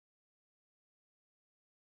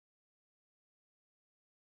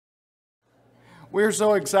We're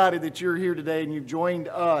so excited that you're here today and you've joined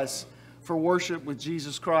us for worship with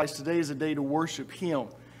Jesus Christ. Today is a day to worship Him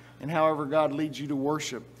and however God leads you to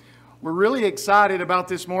worship. We're really excited about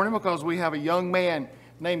this morning because we have a young man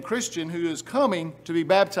named Kristian who is coming to be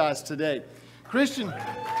baptized today. Kristian,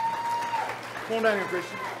 come on down here,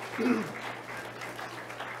 Kristian.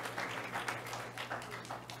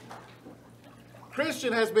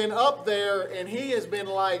 Kristian has been up there and he has been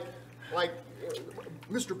like,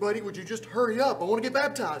 Mr. Buddy, would you just hurry up? I want to get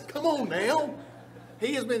baptized. Come on now.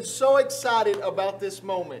 He has been so excited about this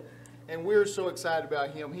moment, and we're so excited about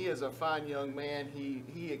him. He is a fine young man.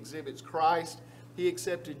 He exhibits Christ. He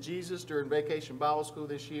accepted Jesus during Vacation Bible School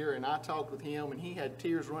this year, and I talked with him, and he had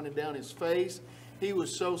tears running down his face. He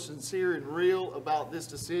was so sincere and real about this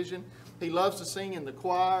decision. He loves to sing in the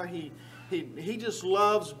choir. He just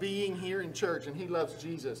loves being here in church, and he loves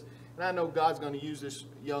Jesus. And I know God's going to use this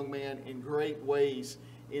young man in great ways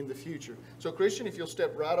in the future. So, Kristian, if you'll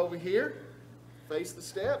step right over here, face the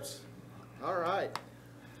steps. All right.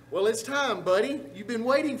 Well, it's time, buddy. You've been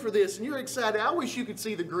waiting for this, and you're excited. I wish you could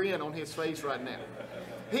see the grin on his face right now.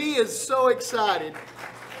 He is so excited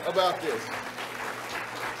about this.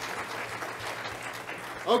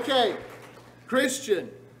 Okay, Kristian,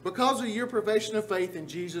 because of your profession of faith in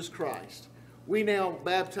Jesus Christ, we now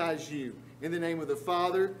baptize you in the name of the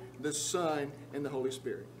Father, the Son, and the Holy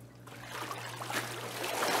Spirit.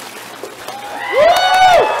 Woo!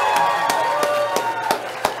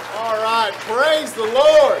 All right, praise the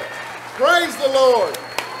Lord. Praise the Lord.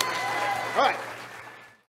 All right.